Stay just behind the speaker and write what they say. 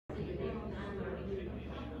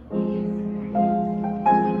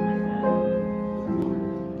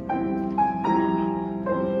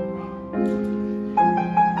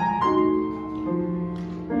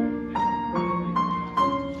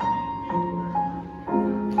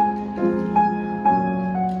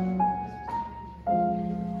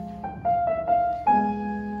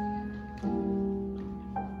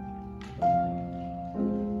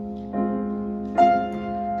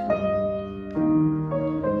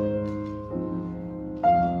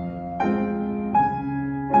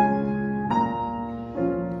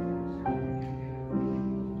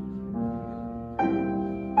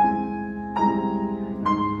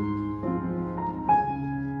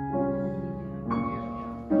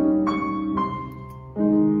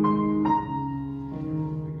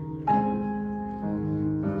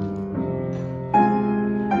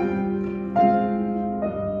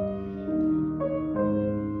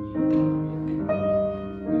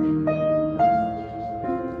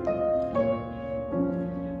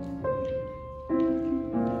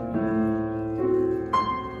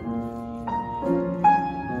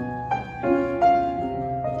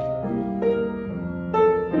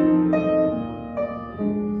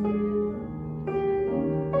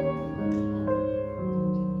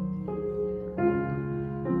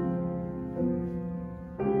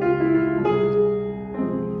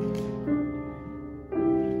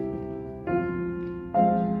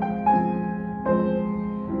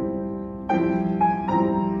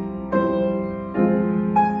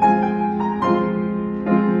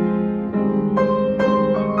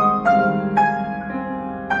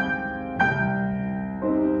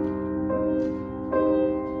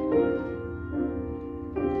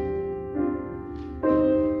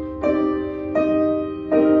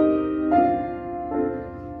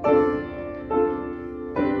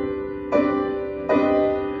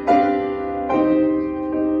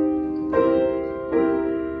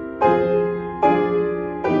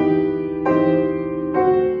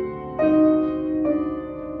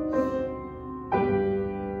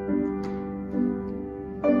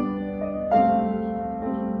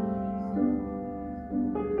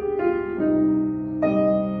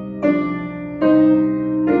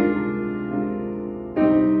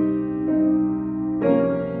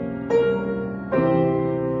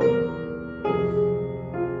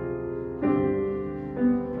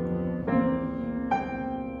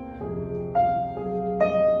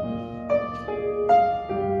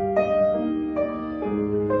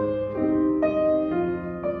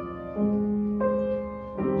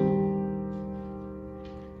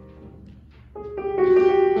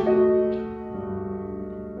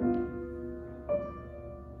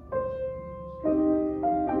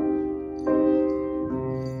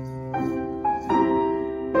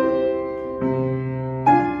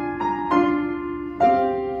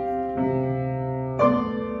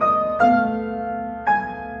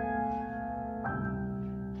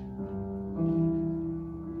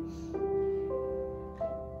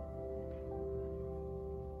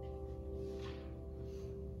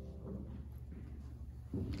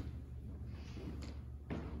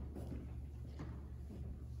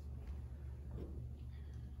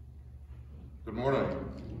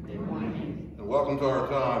Welcome to our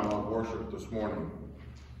time of worship this morning.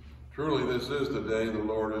 Truly, this is the day the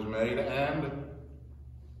Lord has made, and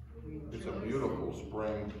it's a beautiful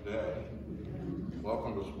spring day.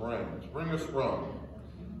 Welcome to spring. Spring has sprung.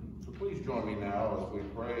 So please join me now as we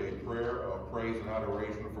pray a prayer of praise and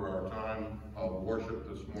adoration for our time of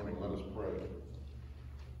worship this morning. Let us pray.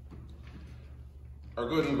 Our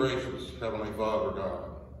good and gracious Heavenly Father God,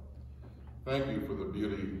 thank you for the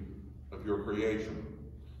beauty of your creation.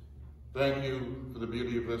 Thank you for the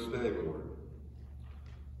beauty of this day, Lord.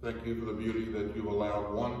 Thank you for the beauty that you've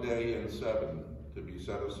allowed one day in 7 to be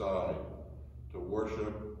set aside to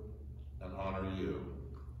worship and honor you.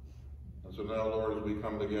 And so now, Lord, as we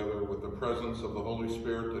come together with the presence of the Holy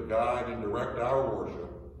Spirit to guide and direct our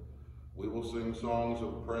worship, we will sing songs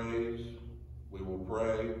of praise, we will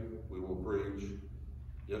pray, we will preach.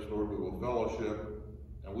 Yes, Lord, we will fellowship,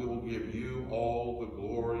 and we will give you all the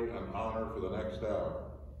glory and honor for the next hour.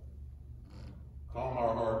 Calm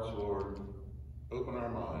our hearts, Lord. Open our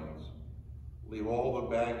minds. Leave all the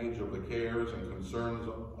baggage of the cares and concerns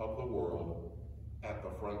of the world at the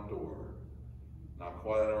front door. Now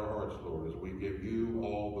quiet our hearts, Lord, as we give you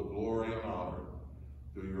all the glory and honor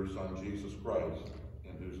through your Son, Jesus Christ,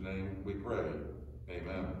 in whose name we pray.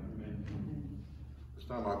 Amen. Amen. This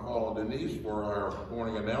time I call on Denise for our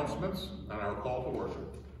morning announcements and our call to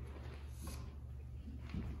worship.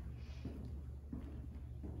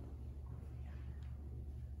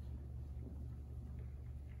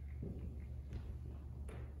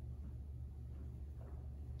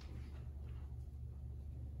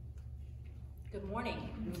 Good morning.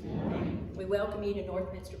 Good morning. We welcome you to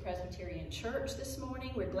Northminster Presbyterian Church this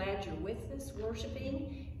morning. We're glad you're with us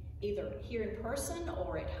worshiping, either here in person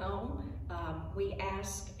or at home. We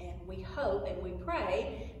ask and we hope and we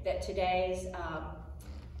pray that today's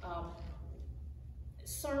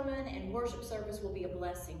sermon and worship service will be a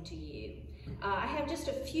blessing to you. I have just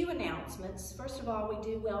a few announcements. First of all, we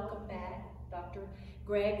do welcome back Dr.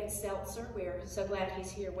 Greg Seltzer. We're so glad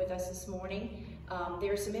he's here with us this morning.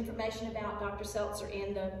 There's some information about Dr. Seltzer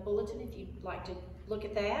in the bulletin if you'd like to look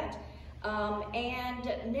at that.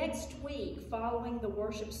 And next week, following the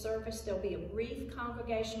worship service, there'll be a brief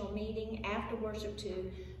congregational meeting after worship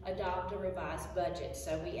to adopt a revised budget.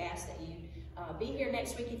 So we ask that you be here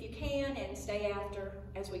next week if you can and stay after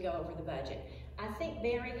as we go over the budget. I think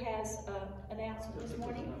Barry has an announcement this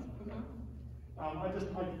morning. I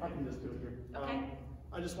can just do it here. Okay.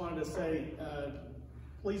 I just wanted to say,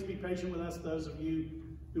 please be patient with us, those of you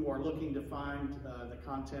who are looking to find the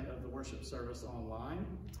content of the worship service online.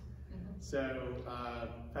 So I've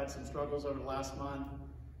had some struggles over the last month,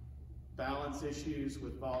 balance issues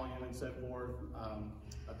with volume and so forth.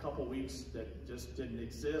 A couple weeks that just didn't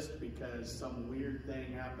exist because some weird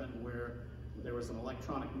thing happened where there was an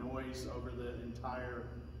electronic noise over the entire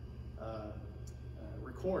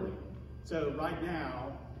recording. So right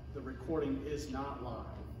now, the recording is not live.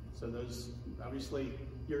 So those, obviously,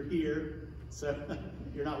 you're here, so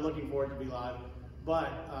you're not looking for it to be live.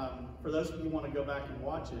 But for those of you who want to go back and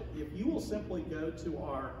watch it, if you will simply go to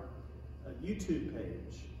our YouTube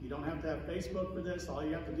page, you don't have to have Facebook for this, all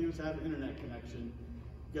you have to do is have an internet connection.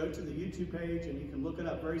 Go to the YouTube page and you can look it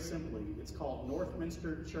up very simply. It's called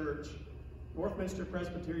Northminster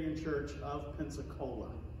Presbyterian Church of Pensacola.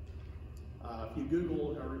 If you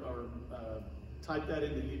Google or type that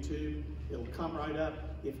into YouTube, it'll come right up.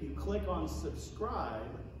 If you click on subscribe,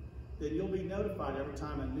 then you'll be notified every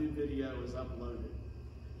time a new video is uploaded.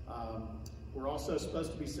 We're also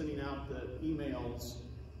supposed to be sending out the emails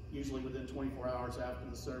usually within 24 hours after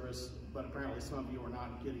the service, but apparently some of you are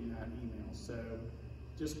not getting that email. So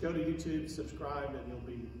just go to YouTube, subscribe, and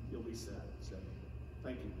you'll be set. So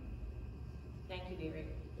thank you. Thank you, Barry.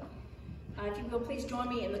 If you will, please join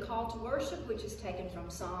me in the call to worship, which is taken from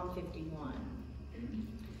Psalm 51.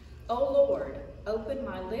 O Lord, open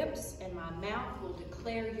my lips, and my mouth will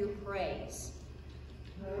declare your praise.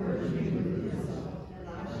 Purge me with yourself, and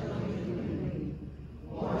I shall be clean.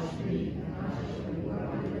 Wash me, and I shall be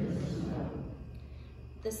whiter than snow.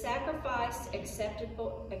 The sacrifice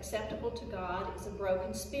acceptable to God is a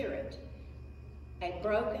broken spirit. A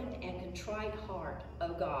broken and contrite heart,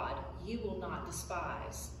 O God, you will not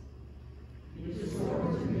despise. You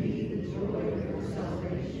restore to me the joy of your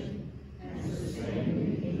salvation, and sustain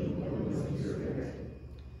me in the fullness of your spirit.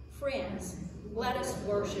 Friends, let us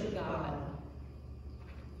worship God.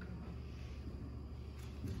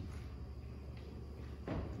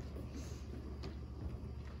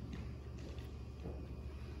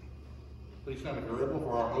 Please stand if you're able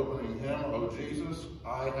for our opening hymn, O Jesus,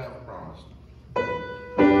 I Have Promised.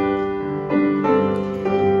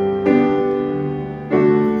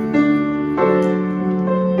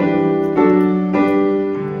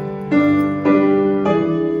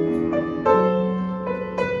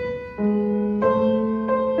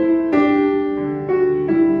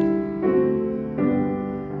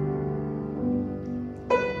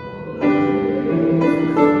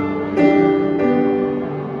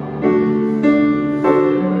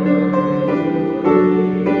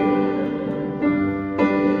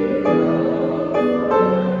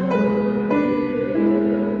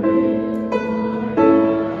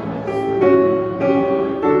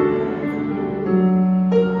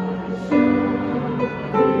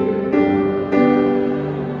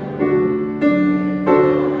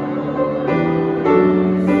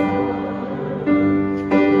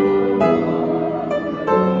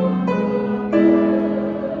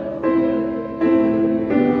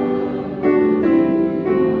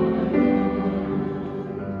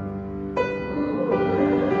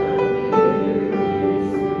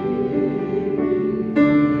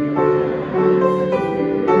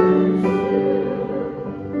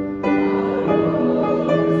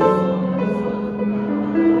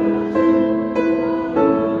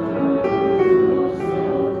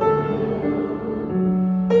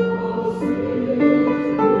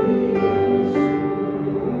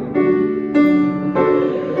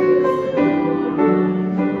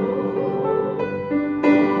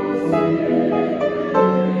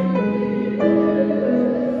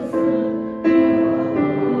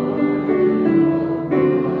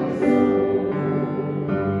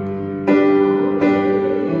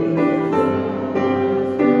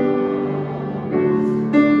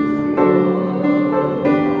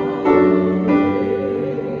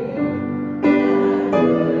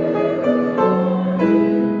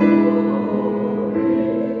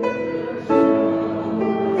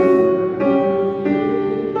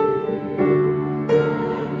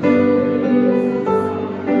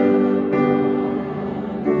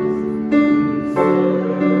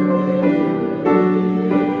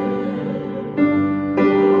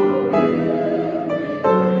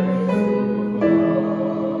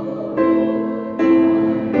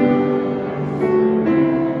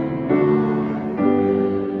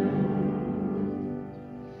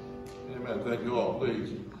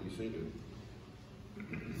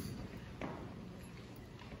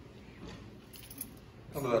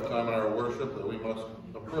 Come to that time in our worship that we must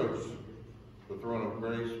approach the throne of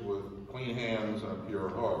grace with clean hands and a pure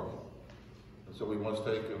heart. And so we must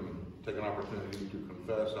take an opportunity to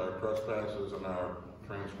confess our trespasses and our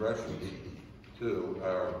transgressions to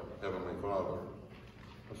our Heavenly Father.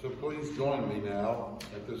 And so please join me now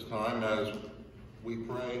at this time as we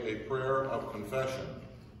pray a prayer of confession,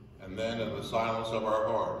 and then in the silence of our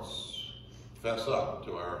hearts, fess up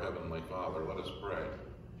to our Heavenly Father. Let us pray.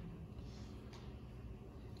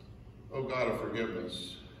 O God of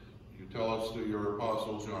forgiveness, you tell us through your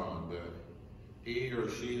Apostle John that he or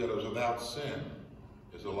she that is without sin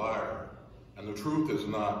is a liar, and the truth is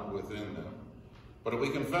not within them. But if we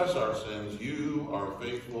confess our sins, you are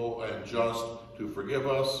faithful and just to forgive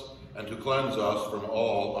us and to cleanse us from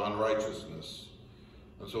all unrighteousness.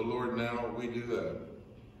 And so, Lord, now we do that.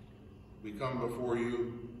 We come before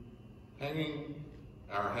you hanging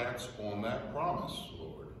our hats on that promise,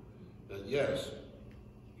 Lord, that yes,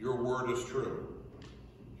 your word is true.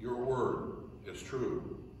 Your word is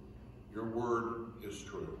true. Your word is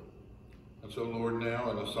true. And so, Lord,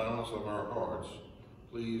 now in the silence of our hearts,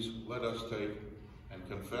 please let us take and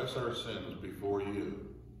confess our sins before you.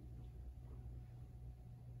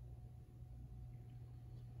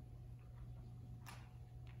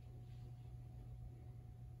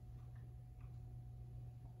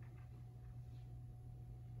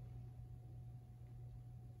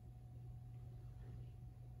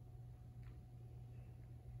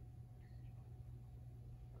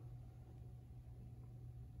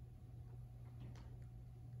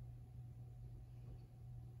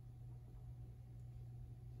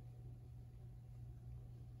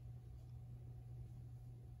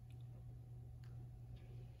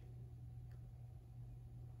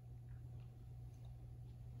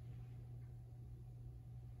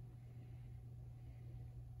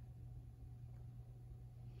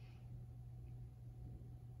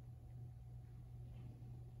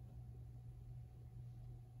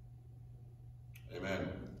 Amen.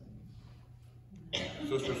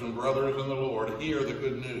 Sisters and brothers in the Lord, hear the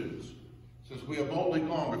good news. Since we have boldly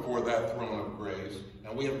gone before that throne of grace,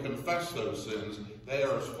 and we have confessed those sins, they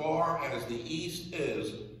are as far as the east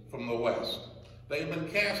is from the west. They have been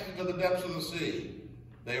cast into the depths of the sea.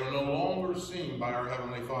 They are no longer seen by our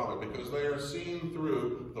Heavenly Father, because they are seen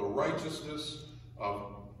through the righteousness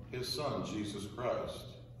of his Son, Jesus Christ.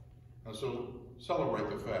 And so celebrate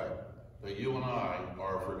the fact that you and I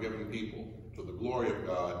are a forgiven people, to the glory of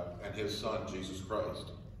God and his Son, Jesus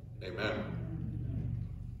Christ. Amen.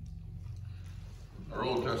 Our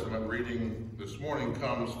Old Testament reading this morning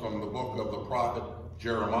comes from the book of the prophet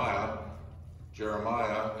Jeremiah.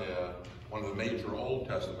 Jeremiah, one of the major Old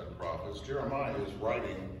Testament prophets. Jeremiah is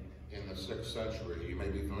writing in the 6th century. You may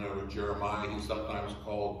be familiar with Jeremiah. He's sometimes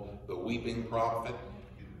called the weeping prophet,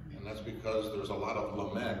 and that's because there's a lot of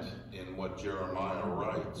lament in what Jeremiah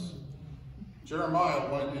writes. Jeremiah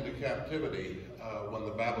went into captivity when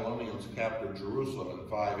the Babylonians captured Jerusalem in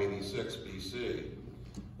 586 BC.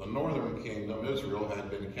 The northern kingdom, Israel, had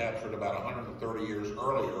been captured about 130 years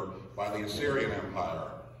earlier by the Assyrian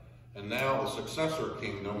Empire. And now the successor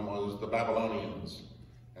kingdom was the Babylonians.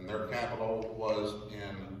 And their capital was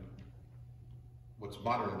in what's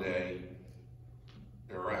modern day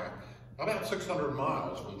Iraq, about 600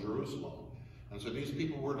 miles from Jerusalem. And so these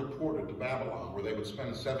people were deported to Babylon, where they would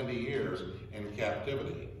spend 70 years in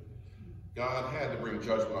captivity. God had to bring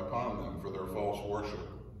judgment upon them for their false worship.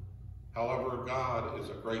 However, God is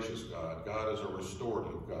a gracious God. God is a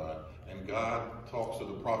restorative God. And God talks to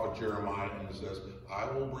the prophet Jeremiah and says, I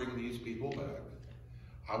will bring these people back.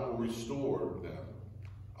 I will restore them.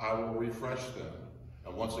 I will refresh them.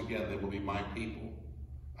 And once again, they will be my people.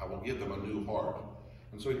 I will give them a new heart.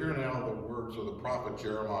 And so here now the words of the prophet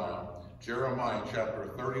Jeremiah. Jeremiah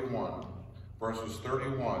chapter 31, verses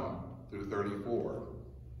 31 through 34.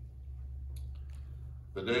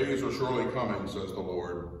 The days are surely coming, says the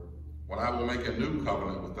Lord, when I will make a new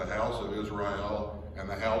covenant with the house of Israel and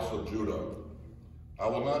the house of Judah. I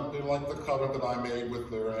will not be like the covenant that I made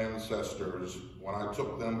with their ancestors when I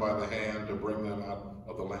took them by the hand to bring them out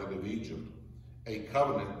of the land of Egypt, a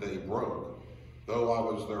covenant they broke, though I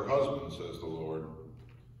was their husband, says the Lord.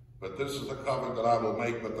 But this is the covenant that I will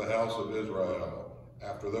make with the house of Israel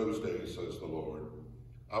after those days, says the Lord.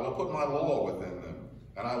 I will put my law within them,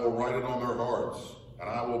 and I will write it on their hearts, and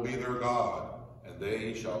I will be their God, and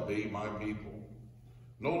they shall be my people.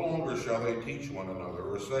 No longer shall they teach one another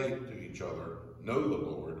or say to each other, know the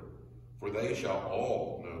Lord, for they shall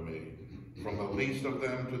all know me, from the least of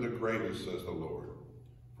them to the greatest, says the Lord.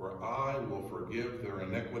 For I will forgive their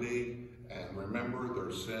iniquity and remember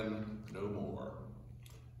their sin no more.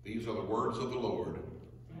 These are the words of the Lord.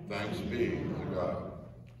 Thanks be to God.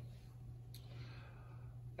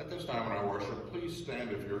 At this time in our worship, please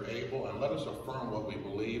stand if you're able and let us affirm what we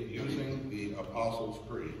believe using the Apostles'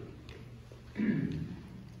 Creed.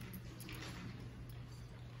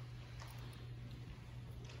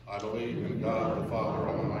 I believe in God the Father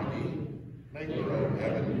Almighty, maker of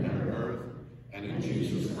heaven and earth, and in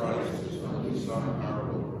Jesus Christ, his only Son,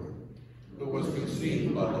 our Lord, who was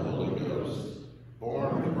conceived by the Holy Ghost, born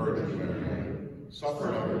of the Virgin Mary,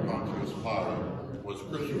 suffered under Pontius Pilate, was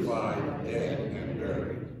crucified, dead, and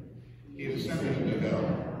buried. He descended into hell.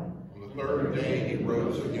 On the third day he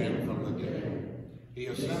rose again from the dead. He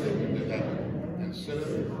ascended into heaven, and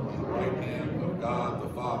sitteth on the right hand of God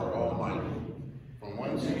the Father Almighty, from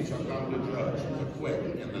whence he shall come to judge the quick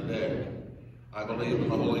and the dead. I believe in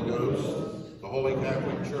the Holy Ghost, the Holy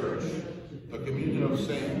Catholic Church, the communion of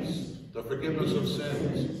saints, the forgiveness of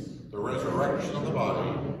sins, the resurrection of the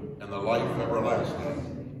body, and the life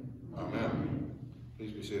everlasting. Amen.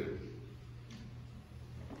 Please be seated.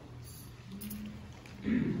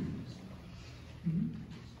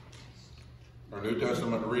 Our New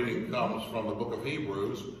Testament reading comes from the book of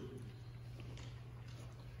Hebrews.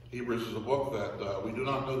 Hebrews is a book that we do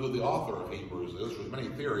not know who the author of Hebrews is. There's many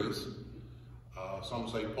theories. Some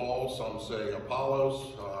say Paul, some say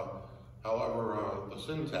Apollos. However, the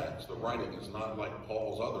syntax, the writing, is not like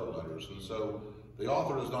Paul's other letters, and so the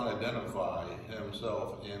author does not identify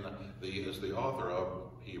himself as the author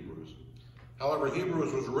of Hebrews. However,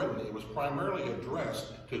 Hebrews was written, it was primarily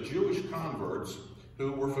addressed to Jewish converts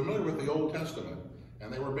who were familiar with the Old Testament,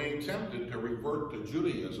 and they were being tempted to revert to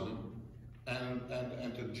Judaism and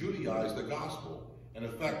to Judaize the gospel. In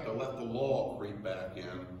effect, to let the law creep back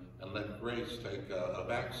in and let grace take a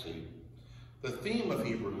backseat. The theme of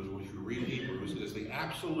Hebrews, when you read Hebrews, is the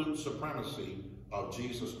absolute supremacy of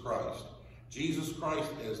Jesus Christ. Jesus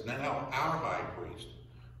Christ is now our high priest.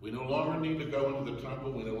 We no longer need to go into the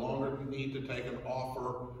temple. We no longer need to take and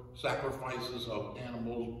offer sacrifices of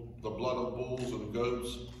animals, the blood of bulls and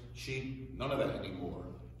goats, sheep, none of that anymore.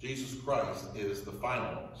 Jesus Christ is the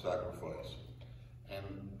final sacrifice. And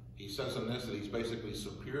he says in this that he's basically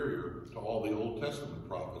superior to all the Old Testament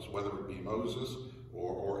prophets, whether it be Moses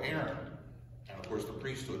or Aaron. And of course the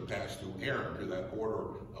priesthood passed through Aaron, through that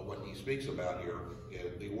order of what he speaks about here,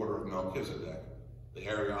 the order of Melchizedek, the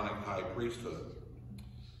Aaronic high priesthood.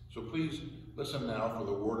 So please listen now for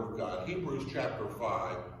the word of God. Hebrews chapter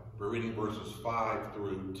 5, we're reading verses 5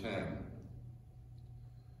 through 10.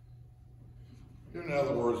 Hear now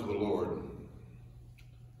the words of the Lord.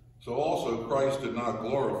 So also Christ did not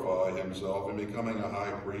glorify himself in becoming a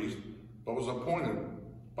high priest, but was appointed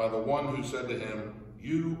by the one who said to him,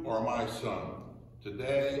 "You are my son.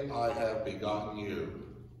 Today I have begotten you."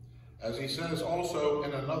 As he says also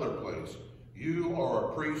in another place, "You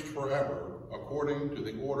are a priest forever, according to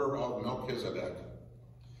the order of Melchizedek."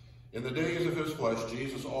 In the days of his flesh,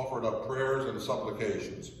 Jesus offered up prayers and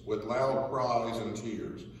supplications with loud cries and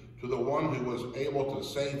tears to the one who was able to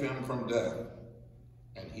save him from death.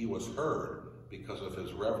 And he was heard because of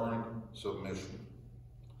his reverent submission.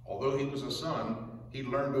 Although he was a son, he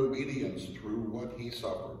learned obedience through what he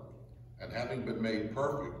suffered. And having been made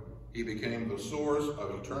perfect, he became the source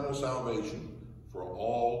of eternal salvation for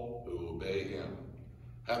all who obey him,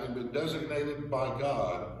 having been designated by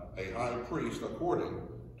God a high priest according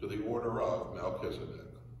to the order of Melchizedek.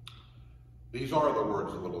 These are the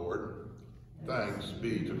words of the Lord. Thanks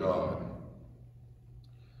be to God.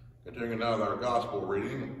 Continuing now with our gospel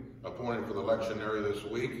reading, appointed for the lectionary this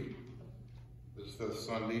week, this fifth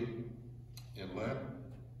Sunday in Lent,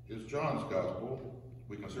 is John's gospel.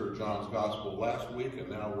 We considered John's gospel last week, and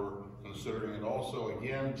now we're considering it also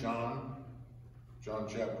again, John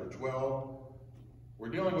chapter 12. We're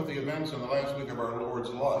dealing with the events in the last week of our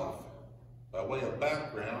Lord's life. By way of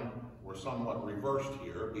background, we're somewhat reversed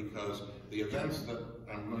here because the events that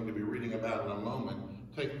I'm going to be reading about in a moment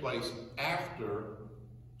take place after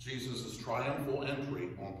Jesus' triumphal entry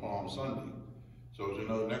on Palm Sunday. So as you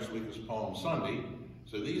know, next week is Palm Sunday.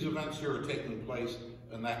 So these events here are taking place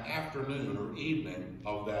in that afternoon or evening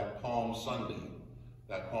of that Palm Sunday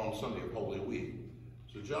of Holy Week.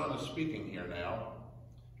 So John is speaking here now.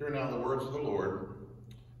 Hear now the words of the Lord.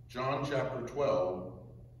 John chapter 12,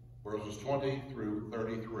 verses 20 through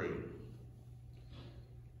 33.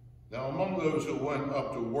 Now among those who went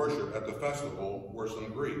up to worship at the festival were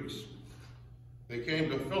some Greeks. They came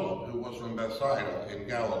to Philip, who was from Bethsaida in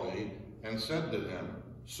Galilee, and said to him,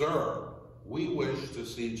 "Sir, we wish to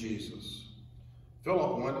see Jesus."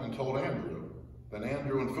 Philip went and told Andrew. Then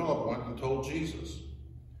Andrew and Philip went and told Jesus.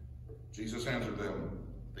 Jesus answered them,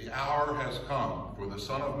 "The hour has come for the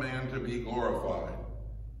Son of Man to be glorified.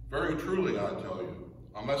 Very truly, I tell you,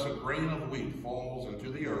 unless a grain of wheat falls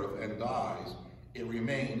into the earth and dies, it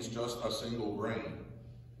remains just a single grain.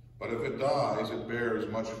 But if it dies, it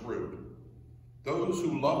bears much fruit. Those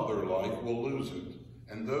who love their life will lose it,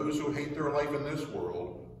 and those who hate their life in this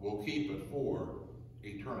world will keep it for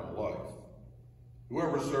eternal life.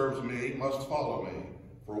 Whoever serves me must follow me,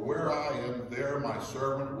 for where I am, there my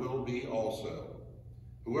servant will be also.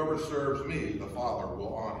 Whoever serves me, the Father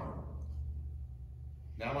will honor.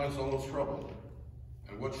 Now my soul is troubled.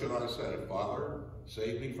 And what should I say? Father,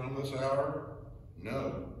 save me from this hour?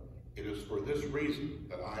 No, it is for this reason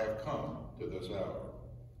that I have come to this hour.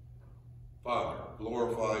 Father,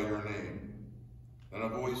 glorify your name. Then a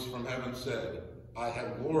voice from heaven said, I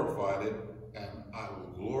have glorified it, and I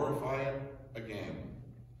will glorify it again.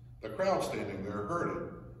 The crowd standing there heard it,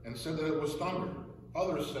 and said that it was thunder.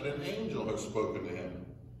 Others said an angel has spoken to him.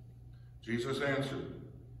 Jesus answered,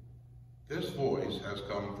 this voice has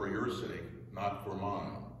come for your sake, not for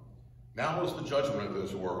mine. Now is the judgment of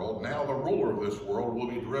this world. Now the ruler of this world will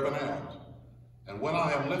be driven out. And when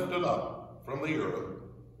I am lifted up from the earth,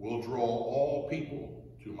 will draw all people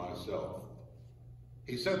to myself.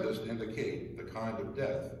 He said this to indicate the kind of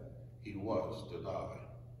death he was to die.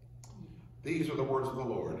 These are the words of the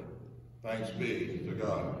Lord. Thanks be to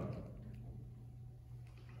God.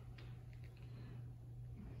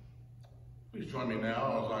 Please join me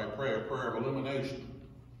now as I pray a prayer of illumination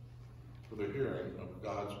for the hearing of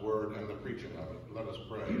God's word and the preaching of it. Let us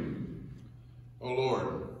pray. O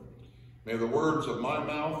Lord, may the words of my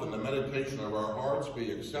mouth and the meditation of our hearts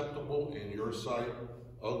be acceptable in your sight,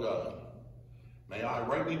 O God. May I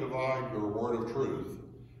rightly divide your word of truth,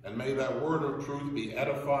 and may that word of truth be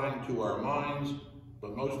edifying to our minds,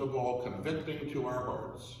 but most of all convicting to our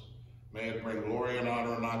hearts. May it bring glory and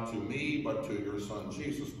honor not to me, but to your Son,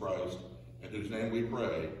 Jesus Christ, in whose name we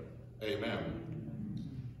pray. Amen.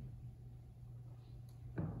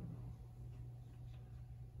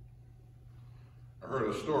 I heard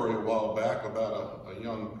a story a while back about a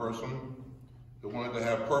young person who wanted to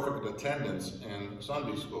have perfect attendance in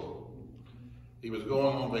Sunday school. He was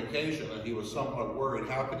going on vacation, and he was somewhat worried,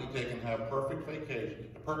 how could he take and have perfect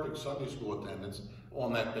Sunday school attendance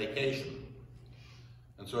on that vacation?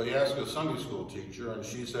 And so he asked his Sunday school teacher, and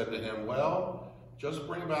she said to him, well, just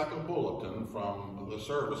bring back a bulletin from the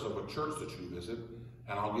service of a church that you visit,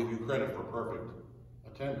 and I'll give you credit for perfect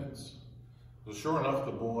attendance. So sure enough,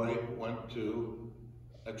 the boy went to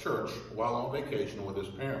a church while on vacation with his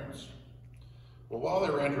parents. Well, while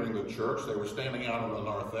they were entering the church, they were standing out on the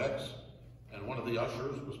narthex, and one of the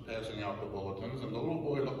ushers was passing out the bulletins, and the little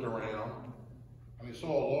boy looked around, and he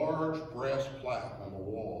saw a large brass plaque on the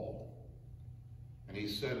wall. And he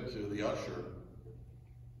said to the usher,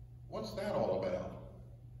 what's that all about?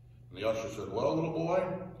 And the usher said, well, little boy,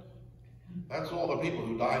 that's all the people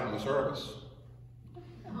who died in the service.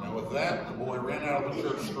 And with that, the boy ran out of the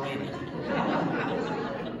church screaming,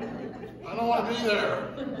 I don't want to be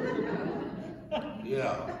there.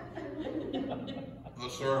 Yeah, the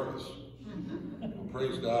service. Well,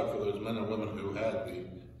 praise God for those men and women who had the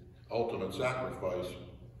ultimate sacrifice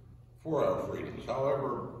for our freedoms.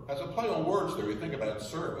 However, as a play on words there, you think about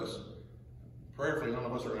service. Prayerfully, none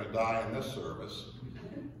of us are going to die in this service.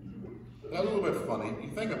 That's a little bit funny. You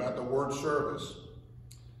think about the word service.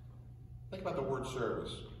 Think about the word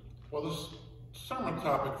service. Well, this sermon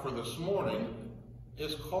topic for this morning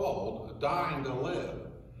is called Dying to Live.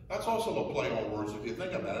 That's also a play on words if you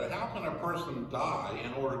think about it. How can a person die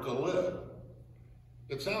in order to live?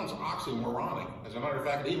 It sounds oxymoronic. As a matter of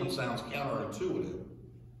fact, it even sounds counterintuitive.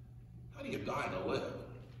 How do you die to live?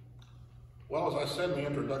 Well, as I said in the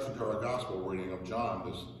introduction to our gospel reading of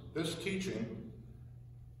John, this teaching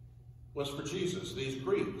was for Jesus, these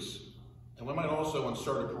Greeks. And we might also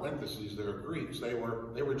insert a parentheses, they're Greeks. They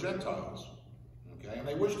were Gentiles, okay? And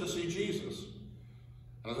they wished to see Jesus.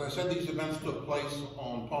 And as I said, these events took place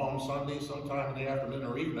on Palm Sunday, sometime in the afternoon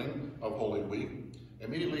or evening of Holy Week,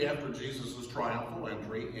 immediately after Jesus' triumphal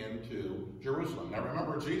entry into Jerusalem. Now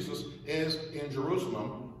remember, Jesus is in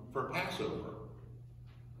Jerusalem for Passover.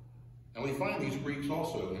 And we find these Greeks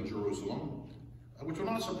also in Jerusalem, which will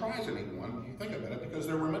not surprise anyone if you think about it, because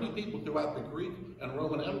there were many people throughout the Greek and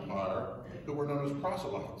Roman Empire who were known as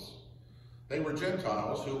proselytes. They were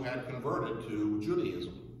Gentiles who had converted to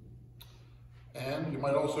Judaism. And you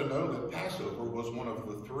might also know that Passover was one of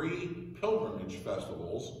the 3 pilgrimage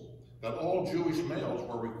festivals that all Jewish males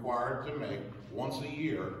were required to make once a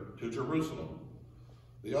year to Jerusalem.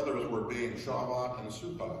 The others were being Shabbat and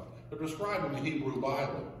Sukkot. They're described in the Hebrew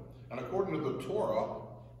Bible. And according to the Torah,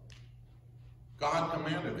 God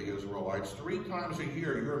commanded the Israelites, 3 times a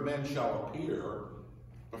year your men shall appear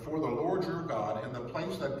before the Lord your God in the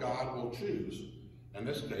place that God will choose, in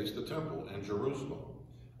this case, the temple in Jerusalem.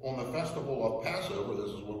 On the festival of Passover,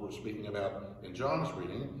 this is what we're speaking about in John's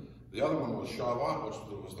reading, the other one was Shavuot,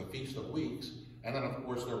 which was the Feast of Weeks, and then of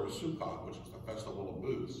course there was Sukkot, which is the Festival of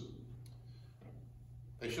Booths.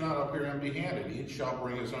 They shall not appear empty-handed. Each shall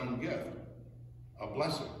bring his own gift, a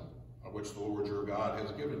blessing, of which the Lord your God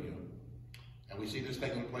has given you. And we see this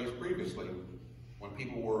taking place previously when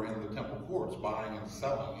people were in the temple courts buying and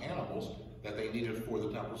selling animals that they needed for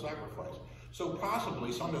the temple sacrifice. So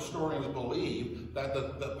possibly some historians believe that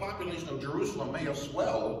the population of Jerusalem may have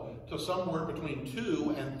swelled to somewhere between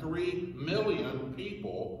 2 and 3 million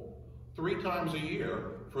people 3 times a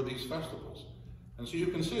year for these festivals. And so you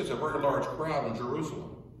can see it's a very large crowd in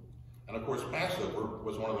Jerusalem. And of course, Passover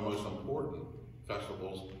was one of the most important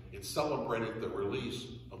festivals. It celebrated the release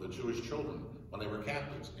of the Jewish children when they were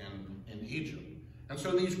captives in Egypt. And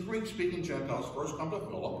so these Greek-speaking Gentiles first come to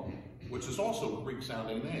Philip, which is also a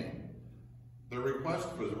Greek-sounding name. Their request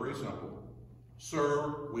was very simple.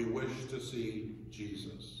 Sir, we wish to see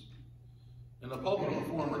Jesus. In the pulpit of a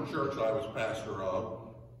former church I was pastor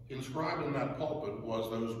of, inscribed in that pulpit was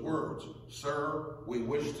those words, Sir, we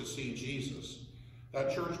wish to see Jesus.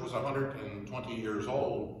 That church was 120 years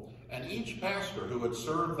old, and each pastor who had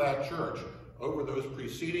served that church over those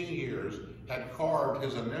preceding years had carved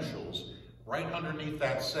his initials right underneath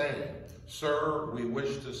that saying, Sir, we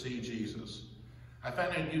wish to see Jesus. I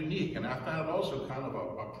found it unique, and I found it also kind of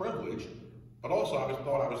a privilege, but also I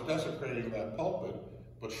thought I was desecrating that pulpit,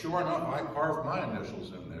 but sure enough, I carved my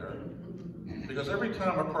initials in there, because every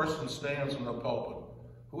time a person stands in the pulpit,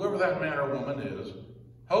 whoever that man or woman is,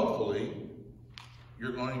 hopefully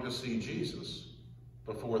you're going to see Jesus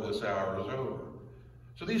before this hour is over.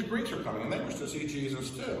 So these Greeks are coming, and they wish to see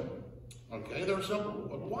Jesus too. Okay, they're simple.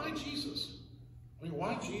 But why Jesus? I mean,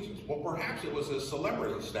 why Jesus? Well, perhaps it was his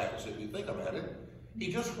celebrity status, if you think about it.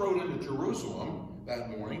 He just rode into Jerusalem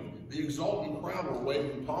that morning. The exultant crowd were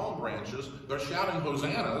waving palm branches. They're shouting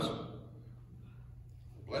hosannas.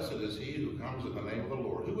 Blessed is he who comes in the name of the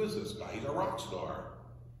Lord. Who is this guy? He's a rock star,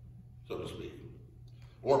 so to speak.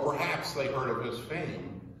 Or perhaps they heard of his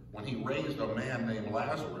fame when he raised a man named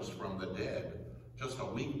Lazarus from the dead just a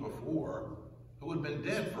week before, who had been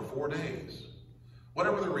dead for 4 days.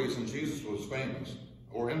 Whatever the reason, Jesus was famous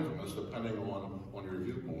or infamous, depending on your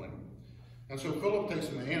viewpoint. And so Philip takes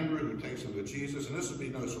him to Andrew, who takes him to Jesus, and this would be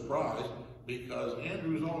no surprise because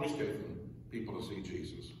Andrew's always taking people to see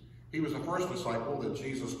Jesus. He was the first disciple that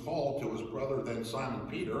Jesus called to his brother, then Simon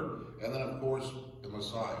Peter, and then, of course, the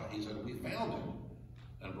Messiah. He said, we found him,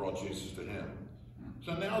 and brought Jesus to him.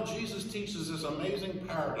 So now Jesus teaches this amazing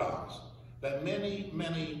paradox that many,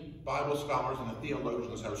 many Bible scholars and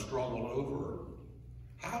theologians have struggled over.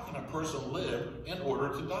 How can a person live in order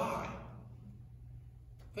to die?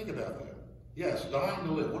 Think about that. Yes, dying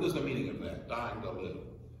to live. What is the meaning of that, dying to live?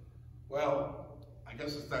 Well, I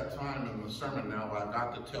guess it's that time in the sermon now where I've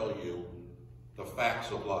got to tell you the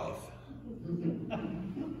facts of life.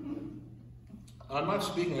 I'm not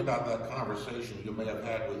speaking about that conversation you may have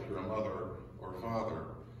had with your mother or father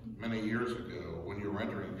many years ago when you were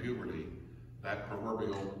entering puberty, that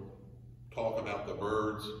proverbial talk about the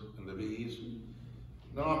birds and the bees.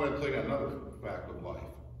 No, I'm going to tell you another fact of life,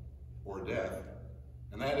 or death,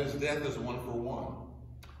 and that is death is one for one.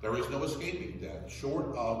 There is no escaping death,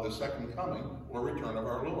 short of the second coming or return of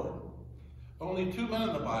our Lord. Only 2 men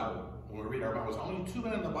in the Bible, when we read our Bibles, only 2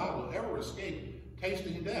 men in the Bible ever escaped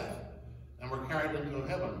tasting death and were carried into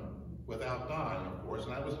heaven without dying, of course,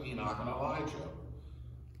 and that was Enoch and Elijah.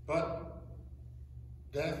 But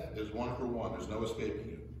death is one for one. There's no escaping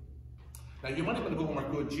it. Now, you might have been born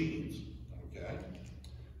with good genes, okay?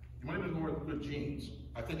 You might have been born with good genes.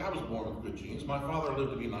 I think I was born with good genes. My father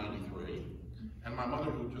lived to be 93, and my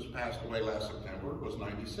mother, who just passed away last September, was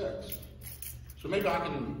 96. So maybe I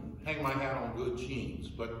can hang my hat on good genes,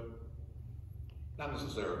 but not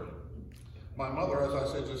necessarily. My mother, as I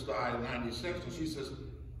said, just died in 96, and she says,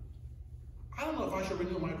 I don't know if I should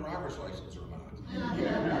renew my driver's license or not.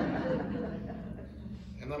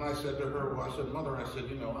 And then I said to her, well, I said, Mother, I said,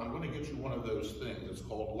 you know, I'm going to get you one of those things. It's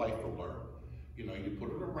called Life Alert. You know, you put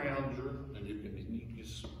it around you, and you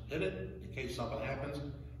just hit it in case something happens,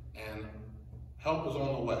 and help is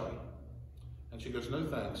on the way. And she goes, no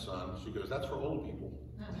thanks, son. She goes, that's for old people.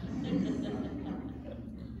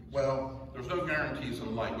 Well, there's no guarantees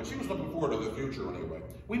in life, but she was looking forward to the future anyway.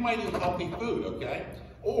 We might eat healthy food, okay?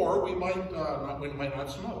 Or we might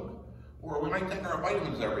not smoke. Or we might take our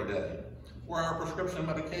vitamins every day. Or our prescription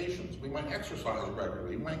medications. We might exercise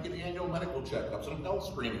regularly. We might get annual medical checkups and health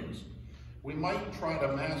screenings. We might try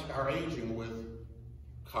to mask our aging with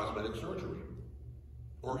cosmetic surgery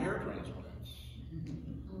or hair transplants.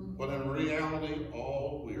 reality,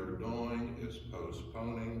 all we are doing is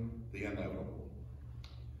postponing the inevitable.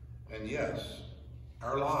 And yes,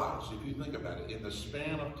 our lives, if you think about it, in the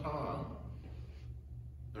span of time,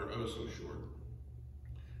 they're oh so short.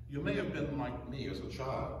 You may have been like me as a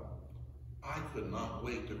child. I could not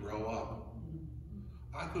wait to grow up.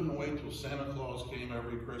 I couldn't wait till Santa Claus came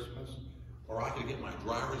every Christmas, or I could get my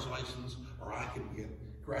driver's license, or I could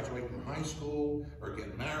graduate from high school, or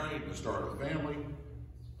get married and start a family.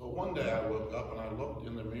 But one day I woke up and I looked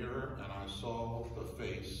in the mirror and I saw the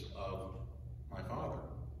face of my father.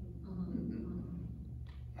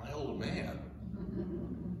 My old man.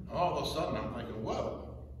 And all of a sudden I'm thinking, whoa.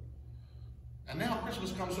 And now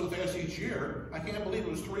Christmas comes so fast each year, I can't believe it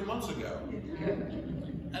was 3 months ago.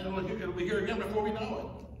 And it'll be here again before we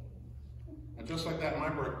know it. And just like that, my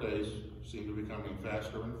birthdays seem to be coming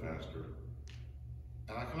faster and faster.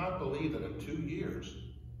 And I cannot believe that in 2 years,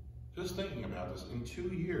 just thinking about this, in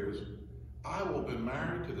 2 years, I will be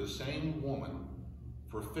married to the same woman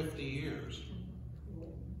for 50 years.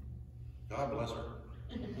 God bless her.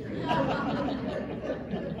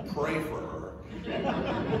 Pray for her.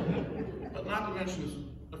 But not to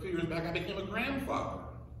mention, a few years back, I became a grandfather.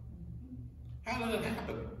 How did it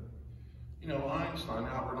happen? You know,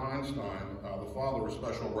 Albert Einstein, the father of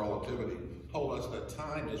special relativity, told us that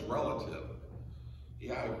time is relative.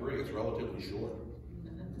 Yeah, I agree, it's relatively short.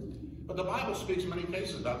 But the Bible speaks in many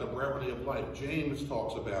cases about the brevity of life. James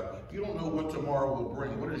talks about, you don't know what tomorrow will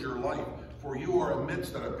bring. What is your life? For you are a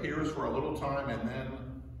mist that appears for a little time and then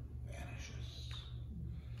vanishes.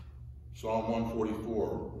 Psalm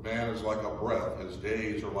 144, man is like a breath. His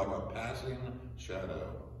days are like a passing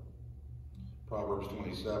shadow. Proverbs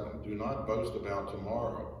 27, do not boast about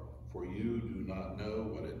tomorrow, for you do not know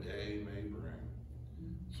what a day may bring.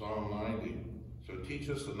 Psalm 90, so teach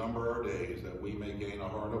us to number our days that we may gain a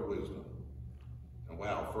heart of wisdom. And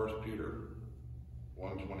wow, 1 Peter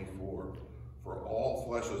 1:24, for all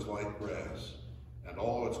flesh is like grass, and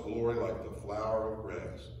all its glory like the flower of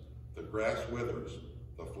grass. The grass withers,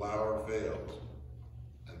 the flower fails,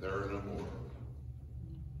 and there are no more.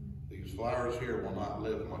 These flowers here will not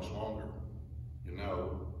live much longer. You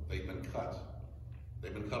know, they've been cut.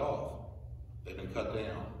 They've been cut off. They've been cut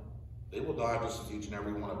down. They will die just as each and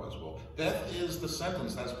every one of us will. Death is the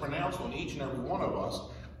sentence that's pronounced on each and every one of us,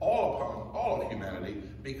 all of humanity,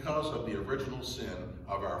 because of the original sin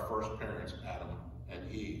of our first parents, Adam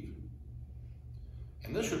and Eve.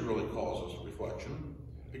 And this should really cause us reflection,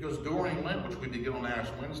 because during Lent, which we begin on Ash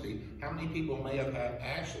Wednesday, how many people may have had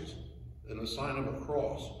ashes in the sign of a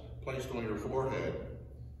cross placed on your forehead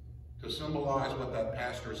to symbolize what that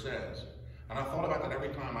pastor says? And I thought about that every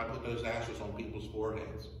time I put those ashes on people's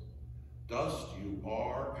foreheads. Dust you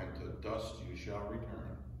are, and to dust you shall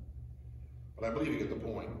return. But I believe you get the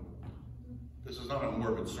point. This is not a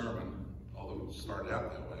morbid sermon, although it started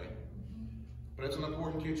out that way. But it's an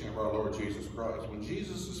important teaching of our Lord Jesus Christ. When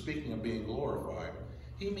Jesus is speaking of being glorified,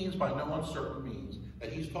 he means by no uncertain means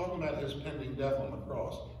that he's talking about his pending death on the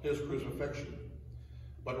cross, his crucifixion.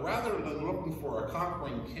 But rather than looking for a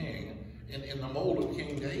conquering king in the mold of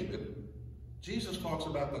King David, Jesus talks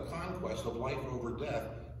about the conquest of life over death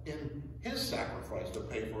in his sacrifice to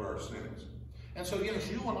pay for our sins. And so yes,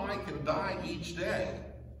 you and I can die each day,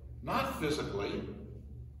 not physically,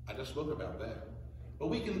 I just spoke about that, but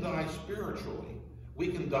we can die spiritually. We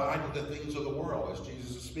can die to the things of the world, as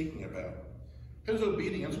Jesus is speaking about. His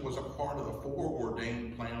obedience was a part of the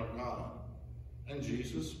foreordained plan of God. And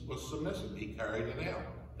Jesus was submissive. He carried it out,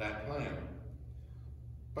 that plan.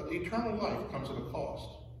 But eternal life comes at a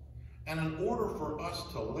cost. And in order for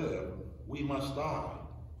us to live, we must die.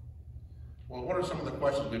 Well, what are some of the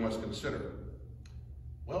questions we must consider?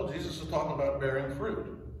 Well, Jesus is talking about bearing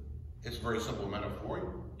fruit. It's a very simple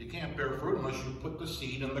metaphor. You can't bear fruit unless you put the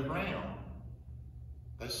seed in the ground.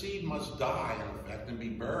 The seed must die, in effect, and be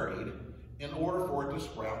buried in order for it to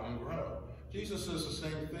sprout and grow. Jesus says the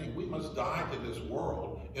same thing. We must die to this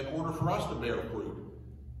world in order for us to bear fruit.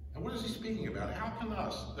 And what is he speaking about? How can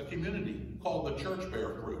us, the community called the church,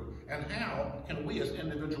 bear fruit? And how can we as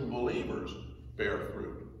individual believers bear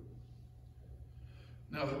fruit?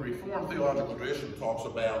 Now, the Reformed theological tradition talks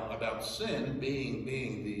about sin being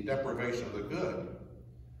the deprivation of the good,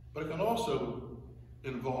 but it can also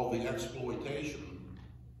involve the exploitation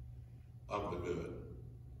of the good.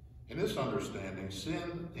 In this understanding,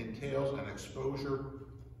 sin entails an exposure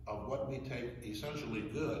of what we take essentially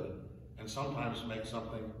good and sometimes make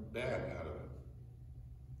something bad out of it.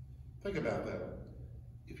 Think about that.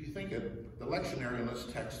 If you think it, the lectionary in this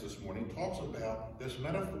text this morning talks about this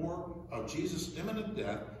metaphor of Jesus' imminent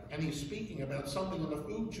death, and he's speaking about something in the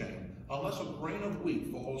food chain. Unless a grain of wheat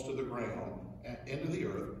falls to the ground into the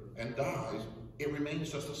earth and dies, it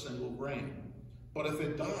remains just a single grain. But if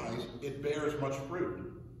it dies, it bears much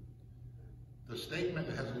fruit. The statement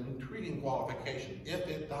has an intriguing qualification: if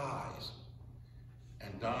it dies.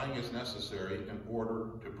 And dying is necessary in order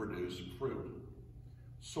to produce fruit.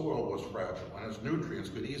 Soil was fragile, and its nutrients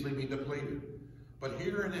could easily be depleted. But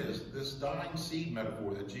here it is, this dying seed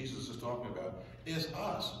metaphor that Jesus is talking about is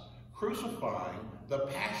us crucifying the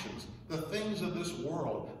passions, the things of this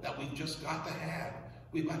world that we've just got to have,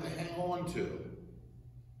 we've got to hang on to.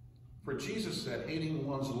 For Jesus said hating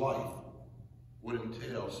one's life would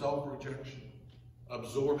entail self-rejection,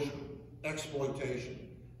 absorption, exploitation.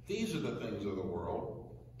 These are the things of the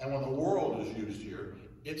world. And when the world is used here,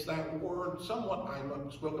 it's that word, somewhat I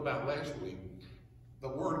spoke about last week. The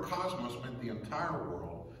word cosmos meant the entire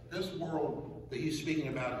world. This world that he's speaking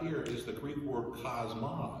about here is the Greek word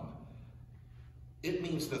kosmon. It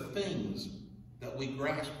means the things that we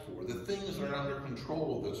grasp for, the things that are under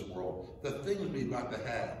control of this world, the things we've got to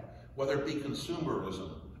have, whether it be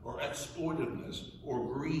consumerism or exploitiveness or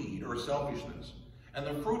greed or selfishness. And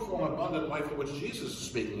the fruitful and abundant life of which Jesus is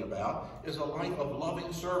speaking about is a life of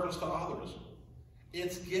loving service to others.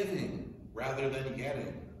 It's giving rather than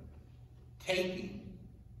getting, taking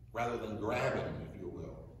rather than grabbing, if you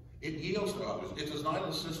will. It yields to others. It does not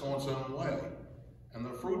insist on its own way. And the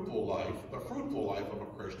fruitful life of a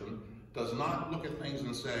Christian does not look at things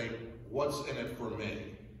and say, what's in it for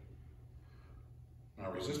me? Now,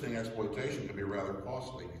 resisting exploitation can be rather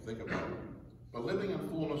costly if you think about it. But living in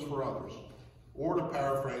fullness for others, or to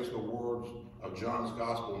paraphrase the words of John's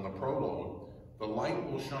Gospel in the prologue, the light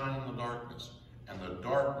will shine in the darkness, and the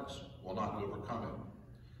darkness will not overcome it.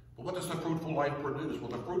 But what does the fruitful life produce? Well,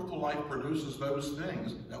 the fruitful life produces those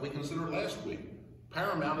things that we considered last week.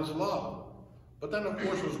 Paramount is love. But then, of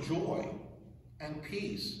course, there's joy, and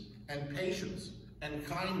peace, and patience, and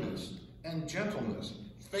kindness, and gentleness,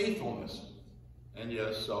 faithfulness, and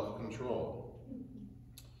yes, self-control.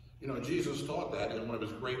 You know, Jesus taught that in one of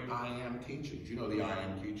his great I am teachings. You know the I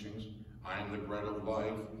am teachings. I am the bread of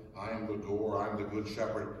life. I am the door. I am the good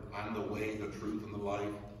shepherd. I am the way, the truth, and the life.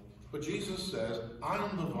 But Jesus says, I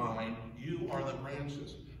am the vine, you are the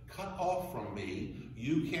branches. Cut off from me,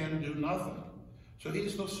 you can do nothing. So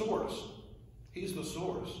he's the source. He's the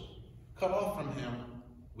source. Cut off from him,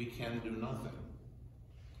 we can do nothing.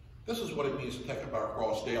 This is what it means to take up our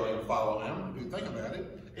cross daily and follow him. If you think about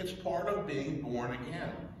it, it's part of being born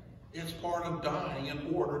again. It's part of dying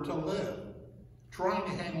in order to live. Trying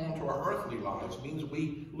to hang on to our earthly lives means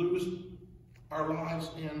we lose our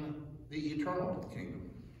lives in the eternal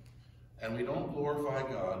kingdom. And we don't glorify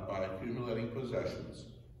God by accumulating possessions.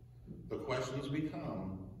 The questions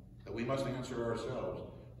become that we must answer ourselves.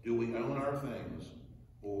 Do we own our things,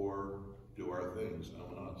 or do our things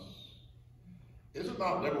own us? Is it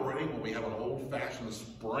not liberating when we have an old-fashioned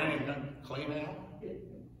spring clean out?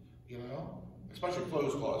 You know? Especially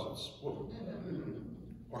clothes closets.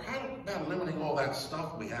 Or how about limiting all that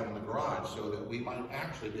stuff we have in the garage so that we might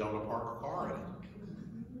actually be able to park a car in it?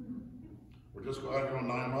 Or just go out here on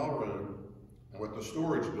 9 Mile Road and with the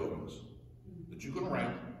storage buildings that you can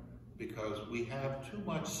rent because we have too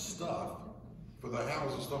much stuff for the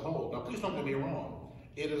houses to hold. Now, please don't get me wrong.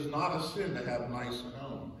 It is not a sin to have a nice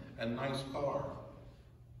home and nice car.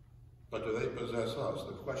 But do they possess us?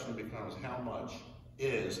 The question becomes, how much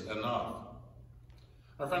is enough?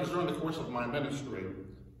 Our friends, during the course of my ministry,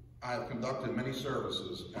 I have conducted many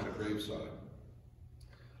services at a graveside.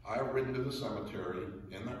 I have ridden to the cemetery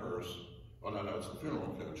in the hearse. Well, no, it's the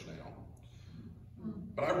funeral coach now.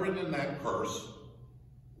 But I've ridden in that hearse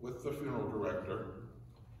with the funeral director.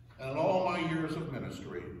 And in all my years of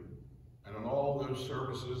ministry, and in all those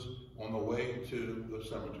services on the way to the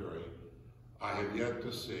cemetery, I have yet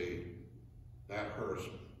to see that hearse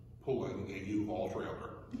pulling a U-Haul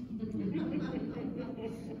trailer.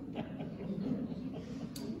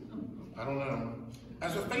 I don't know.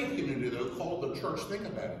 As a faith community, though, called the church, think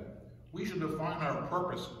about it. We should define our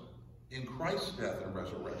purpose in Christ's death and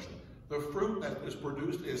resurrection. The fruit that is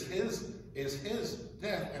produced is his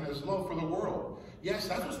death and his love for the world. Yes,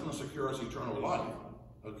 that's what's going to secure us eternal life.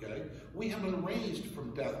 Okay? We have been raised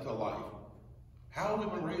from death to life. How have we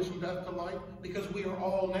been raised from death to life? Because we are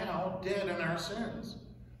all now dead in our sins.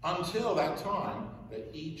 Until that time that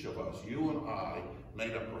each of us, you and I,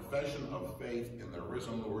 made a profession of faith in the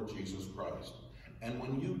risen Lord Jesus Christ. And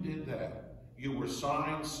when you did that, you were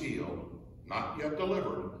signed, sealed, not yet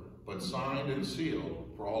delivered, but signed and sealed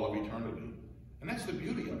for all of eternity. And that's the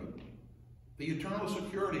beauty of it. The eternal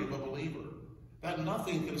security of a believer. That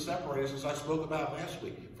nothing can separate us, as I spoke about last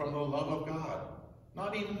week, from the love of God.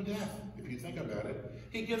 Not even death, if you think about it.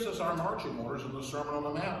 He gives us our marching orders in the Sermon on the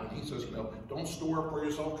Mount. And he says, don't store up for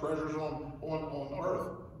yourself treasures on earth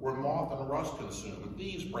where moth and rust consume, and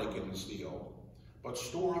thieves break in and steal. But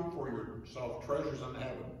store up for yourself treasures in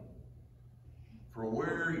heaven. For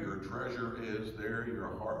where your treasure is, there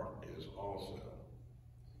your heart is also.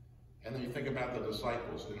 And then you think about the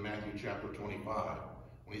disciples in Matthew chapter 25.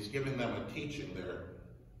 When he's giving them a teaching there,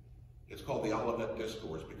 it's called the Olivet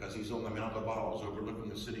Discourse, because he's on the Mount of Olives overlooking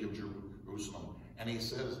the city of Jerusalem. And he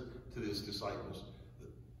says to his disciples,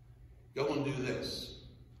 go and do this.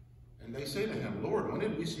 And they say to him, Lord, when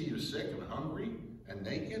did we see you sick and hungry and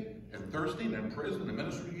naked and thirsty and in prison to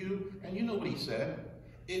minister to you? And you know what he said?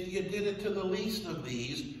 If you did it to the least of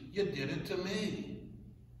these, you did it to me.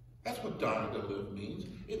 That's what dying to live means.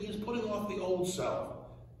 It means putting off the old self,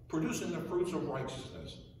 producing the fruits of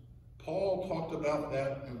righteousness. Paul talked about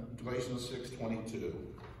that in Galatians 6:22.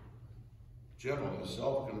 Gentleness,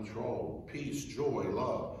 self-control, peace, joy,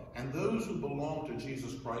 love. And those who belong to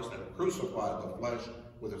Jesus Christ have crucified the flesh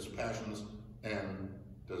with its passions and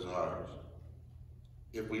desires.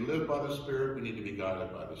 If we live by the Spirit, we need to be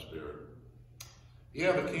guided by the Spirit.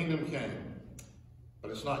 Yeah, the kingdom came,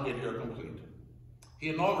 but it's not yet here complete. He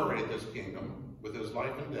inaugurated this kingdom with his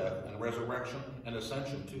life and death and resurrection and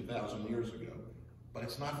ascension 2,000 years ago. But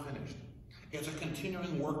it's not finished. It's a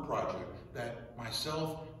continuing work project that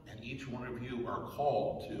myself and each one of you are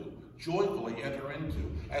called to joyfully enter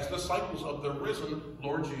into as disciples of the risen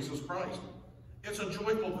Lord Jesus Christ. It's a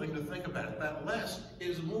joyful thing to think about, that less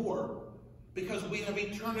is more, because we have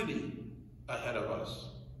eternity ahead of us.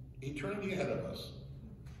 Eternity ahead of us.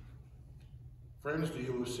 Friends, do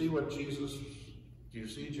you see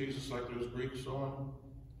Jesus like those Greeks saw him?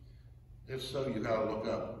 If so, you got to look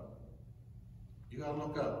up. You got to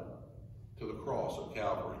look up to the cross of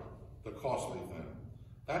Calvary, the costly thing.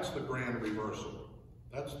 That's the grand reversal.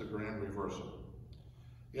 That's the grand reversal.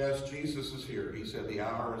 Yes, Jesus is here. He said the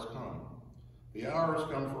hour has come. The hour has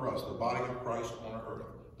come for us, the body of Christ on earth,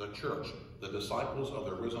 the church, the disciples of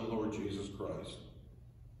the risen Lord Jesus Christ,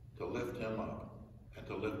 to lift him up and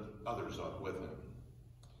to lift others up with him.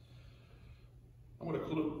 I'm going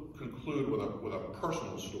to conclude with a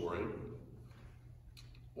personal story.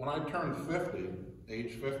 When I turned 50,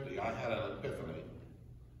 age 50, I had an epiphany,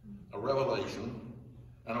 a revelation,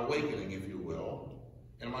 an awakening, if you will,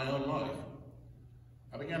 in my own life.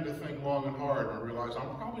 I began to think long and hard, and I realized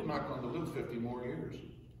I'm probably not going to live 50 more years.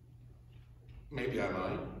 Maybe I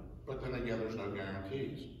might, but then again, there's no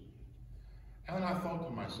guarantees. And then I thought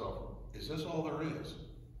to myself, is this all there is?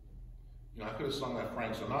 I could have sung that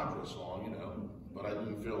Frank Sinatra song, but I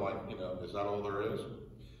didn't feel like, is that all there is?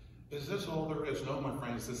 Is this all there is? No, my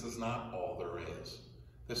friends, this is not all there is.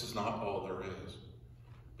 This is not all there is.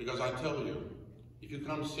 Because I tell you, if you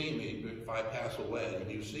come see me, if I pass away,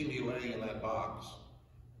 and you see me laying in that box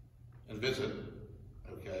and visit,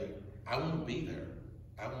 okay, I won't be there.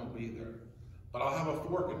 I won't be there. But I'll have a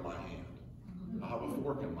fork in my hand. I'll have a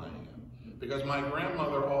fork in my hand. Because my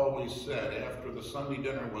grandmother always said after the Sunday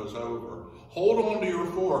dinner was over, hold on to your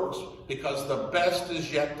forks because the best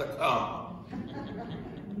is yet to come.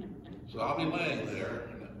 So I'll be laying there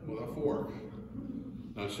with a fork.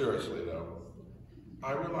 No, seriously though.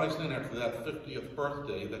 I realized then after that 50th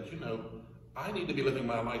birthday that, I need to be living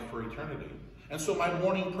my life for eternity. And so my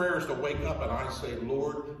morning prayer is to wake up and I say,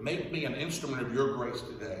 Lord, make me an instrument of your grace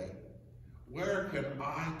today. Where can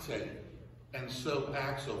I take and sow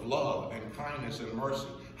acts of love and kindness and mercy?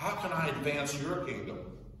 How can I advance your kingdom?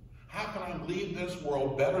 How can I leave this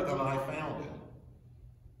world better than I found it?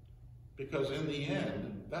 Because in the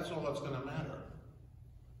end, that's all that's going to matter.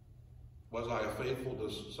 Was I a faithful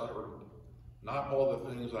servant? Not all the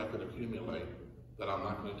things I could accumulate that I'm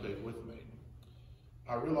not going to take with me.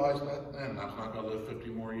 I realized that then I was not going to live 50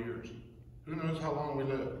 more years. Who knows how long we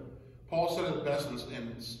live? Paul said it best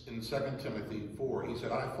in 2 Timothy 4. He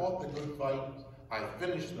said, I fought the good fight, I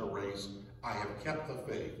finished the race, I have kept the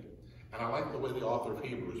faith. And I like the way the author of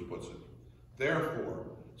Hebrews puts it. Therefore,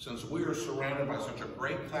 since we are surrounded by such a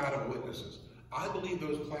great cloud of witnesses, I believe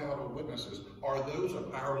those cloud of witnesses are those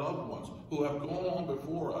of our loved ones who have gone on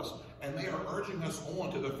before us, and they are urging us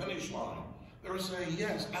on to the finish line. They're saying,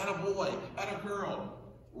 yes, attaboy, attagirl,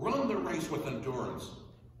 run the race with endurance.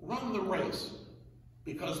 Run the race.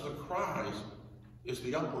 Because the prize is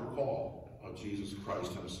the upward call of Jesus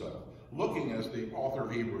Christ himself. Looking, as the author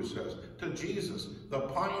of Hebrews says, to Jesus, the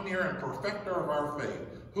pioneer and perfecter of our faith,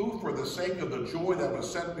 who for the sake of the joy that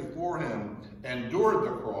was set before him endured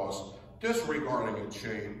the cross, disregarding its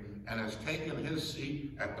shame, and has taken his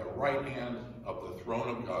seat at the right hand of the throne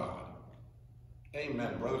of God.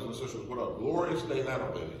 Amen. Brothers and sisters, what a glorious day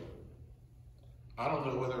that'll be. I don't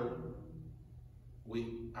know whether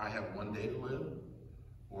I have 1 day to live,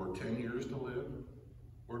 or 10 years to live,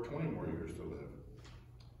 or 20 more years to live.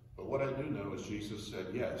 But what I do know is Jesus said,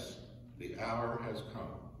 yes, the hour has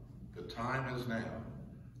come. The time is now.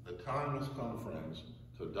 The time has come, friends,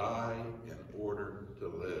 to die in order to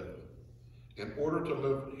live. In order to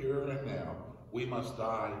live here and now, we must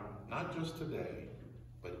die not just today,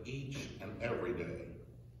 but each and every day.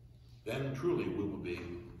 Then truly we will be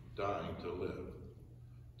dying to live.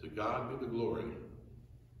 To God be the glory.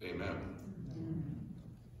 Amen.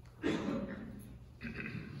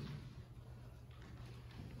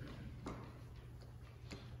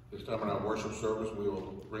 This time in our worship service, we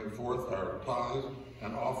will bring forth our tithes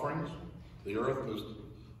and offerings. The earth is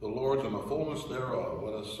the Lord's and the fullness thereof.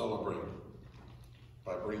 Let us celebrate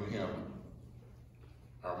by bringing him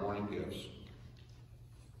our morning gifts.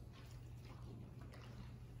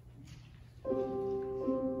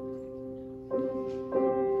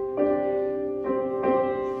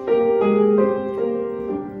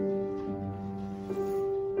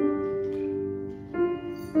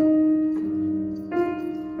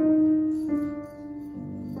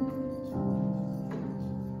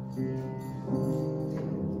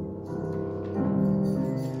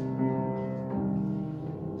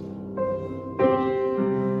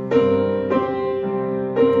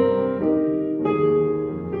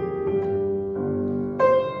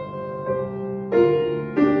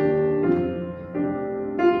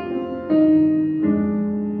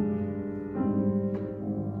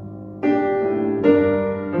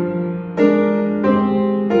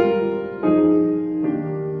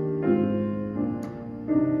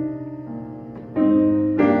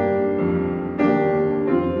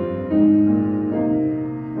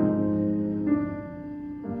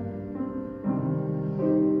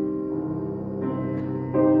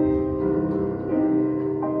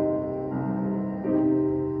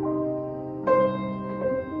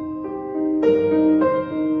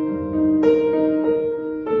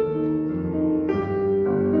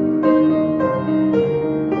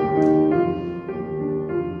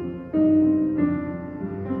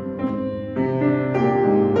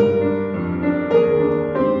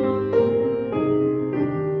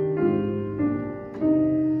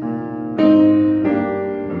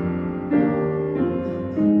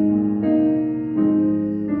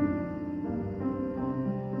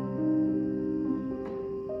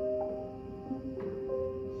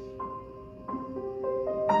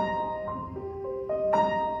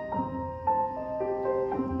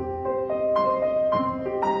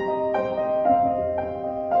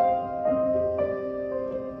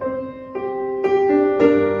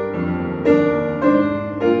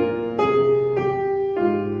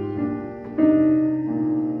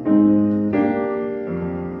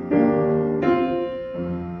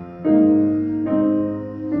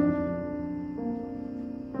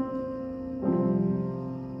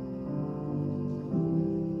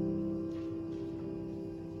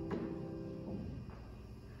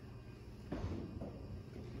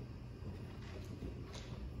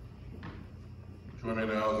 Join me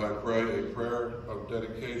now as I pray a prayer of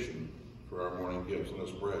dedication for our morning gifts. Let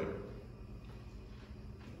us pray.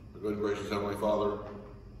 Our good and gracious Heavenly Father,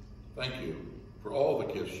 thank you for all the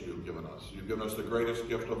gifts you've given us. You've given us the greatest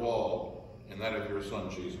gift of all, and that of your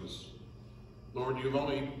Son, Jesus. Lord, you've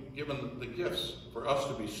only given the gifts for us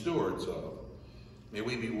to be stewards of. May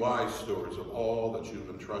we be wise stewards of all that you've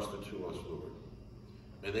entrusted to us, Lord.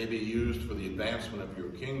 May they be used for the advancement of your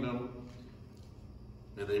kingdom.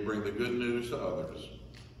 May they bring the good news to others.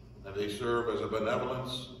 May they serve as a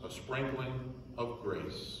benevolence, a sprinkling of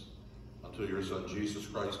grace until your Son Jesus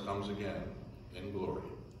Christ comes again in glory.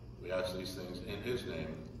 We ask these things in his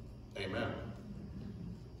name. Amen.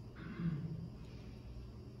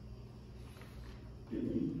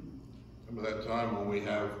 Remember that time when we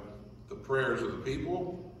have the prayers of the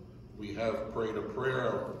people. We have prayed a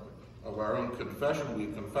prayer of our own confession.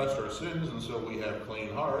 We've confessed our sins, and so we have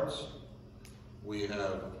clean hearts. We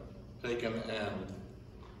have taken and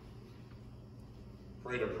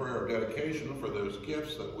prayed a prayer of dedication for those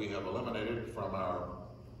gifts that we have eliminated from our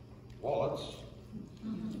wallets.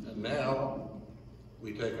 And now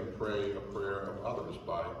we take and pray a prayer of others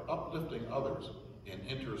by uplifting others in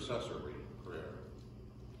intercessory prayer.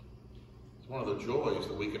 It's one of the joys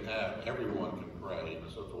that we can have. Everyone can pray,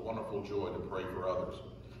 and so it's a wonderful joy to pray for others.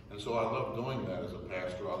 And so I love doing that as a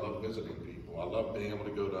pastor. I love visiting people. I love being able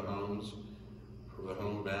to go to homes for the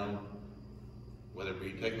homebound, whether it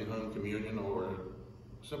be taking home communion or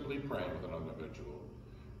simply praying with an individual,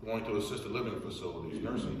 going to assisted living facilities,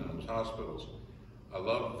 nursing homes, hospitals. I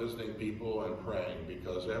love visiting people and praying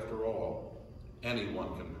because, after all,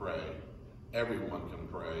 anyone can pray, everyone can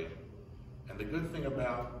pray, And the good thing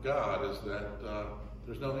about God is that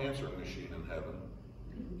there's no answering machine in heaven.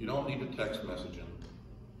 You don't need to text message him.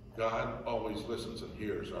 God always listens and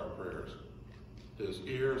hears our prayers. His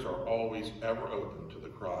ears are always ever open to the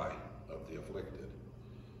cry of the afflicted.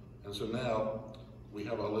 And so now we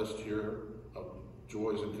have a list here of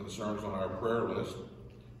joys and concerns on our prayer list.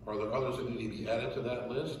 Are there others that need to be added to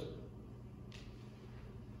that list?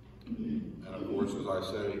 And of course, as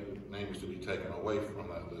I say, names to be taken away from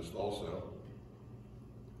that list also.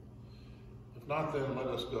 If not, then let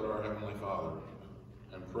us go to our Heavenly Father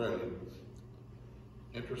and pray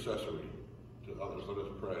intercessory to others. Let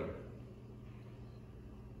us pray.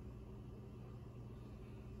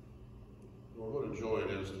 Lord, what a joy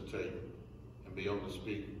it is to take and be able to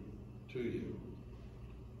speak to you.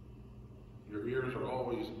 Your ears are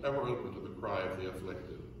always ever open to the cry of the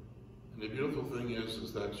afflicted. And the beautiful thing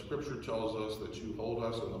is that Scripture tells us that you hold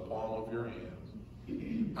us in the palm of your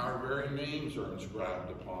hands. Our very names are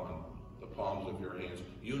inscribed upon the palms of your hands.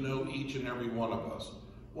 You know each and every one of us.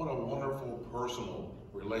 What a wonderful personal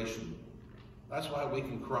relation. That's why we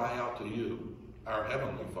can cry out to you, our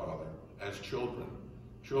Heavenly Father, as children.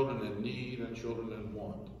 Children in need and children in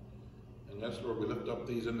want. And yes, Lord, we lift up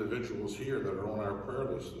these individuals here that are on our prayer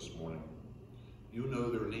list this morning. You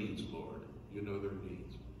know their needs, Lord. You know their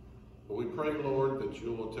needs. But we pray, Lord, that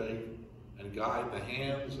you will take and guide the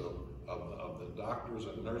hands of the doctors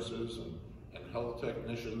and nurses and health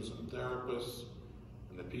technicians and therapists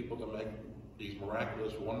and the people that make these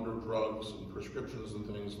miraculous wonder drugs and prescriptions and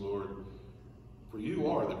things, Lord. For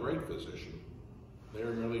you are the great physician. They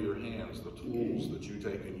are merely your hands, the tools that you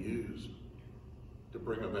take and use to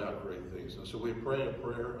bring about great things. And so we pray a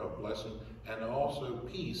prayer of blessing and also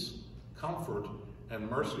peace, comfort, and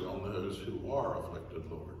mercy on those who are afflicted,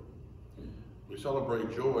 Lord. We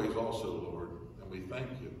celebrate joys also, Lord, and we thank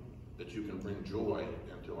you that you can bring joy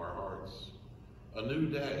into our hearts. A new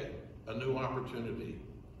day, a new opportunity,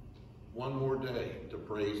 one more day to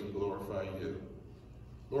praise and glorify you.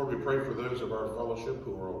 Lord, we pray for those of our fellowship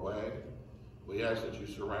who are away. We ask that you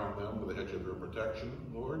surround them with a hedge of your protection,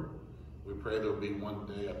 Lord. We pray there will be one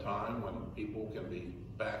day, a time when people can be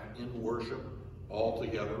back in worship all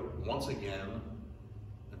together once again,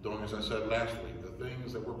 and doing, as I said last week, the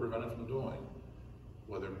things that we're prevented from doing,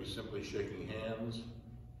 whether it be simply shaking hands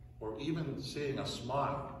or even seeing a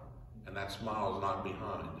smile, and that smile is not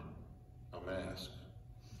behind a mask.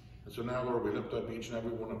 And so now, Lord, we lift up each and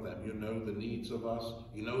every one of them. You know the needs of us.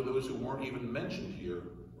 You know those who weren't even mentioned here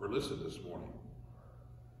or listed this morning.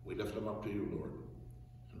 We lift them up to you, Lord,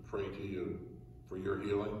 and pray to you for your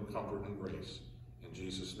healing, comfort, and grace. In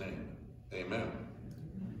Jesus' name, amen.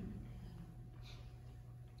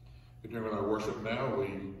 Continuing with our worship now,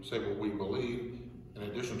 we say what we believe. In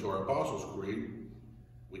addition to our Apostles' Creed,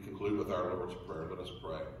 we conclude with our Lord's Prayer. Let us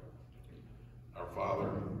pray. Our Father,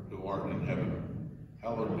 who art in heaven,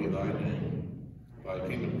 hallowed be thy name. Thy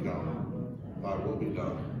kingdom come, thy will be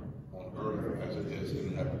done, on earth as it is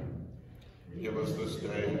in heaven. Give us this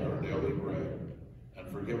day our daily bread, and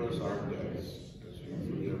forgive us our debts, as you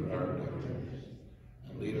forgive our debtors.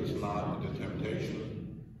 And lead us not into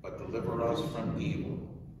temptation, but deliver us from evil.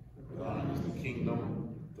 For thine is the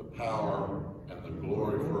kingdom, the power, and the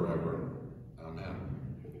glory forever. Amen.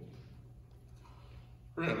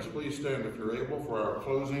 Friends, please stand if you're able for our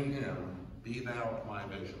closing hymn, Be Thou My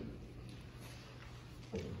Vision.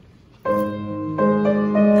 Thank you.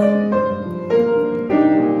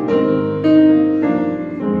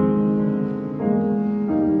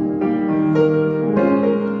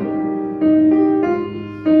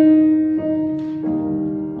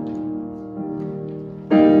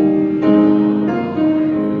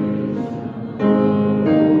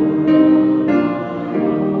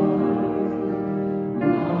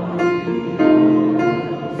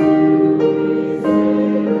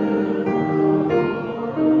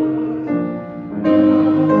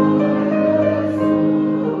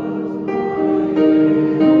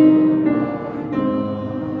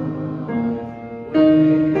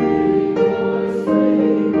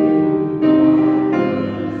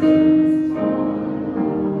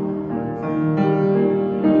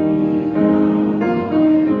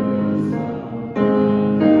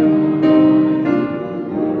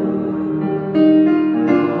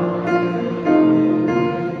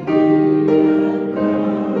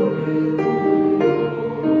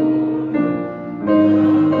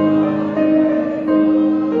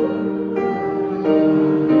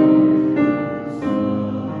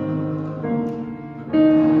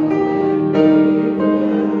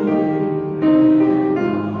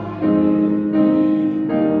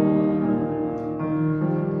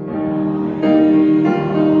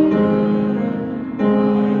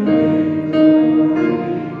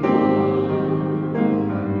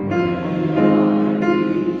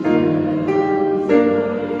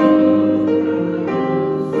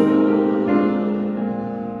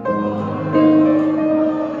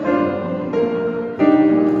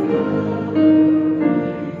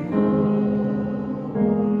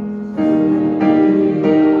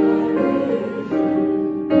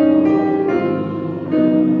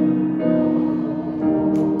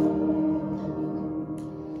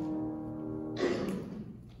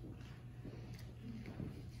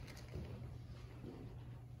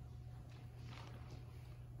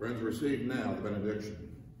 Friends, receive now the benediction.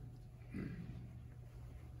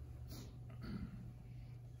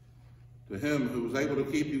 To him who is able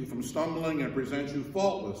to keep you from stumbling and present you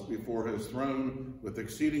faultless before his throne with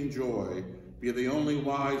exceeding joy, be the only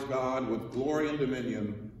wise God with glory and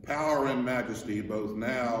dominion, power and majesty, both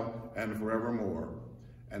now and forevermore.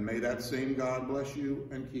 And may that same God bless you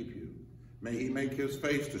and keep you. May he make his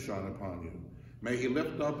face to shine upon you. May he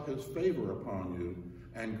lift up his favor upon you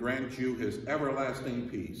and grant you his everlasting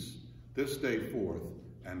peace, this day forth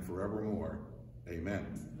and forevermore. Amen.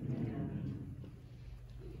 Amen.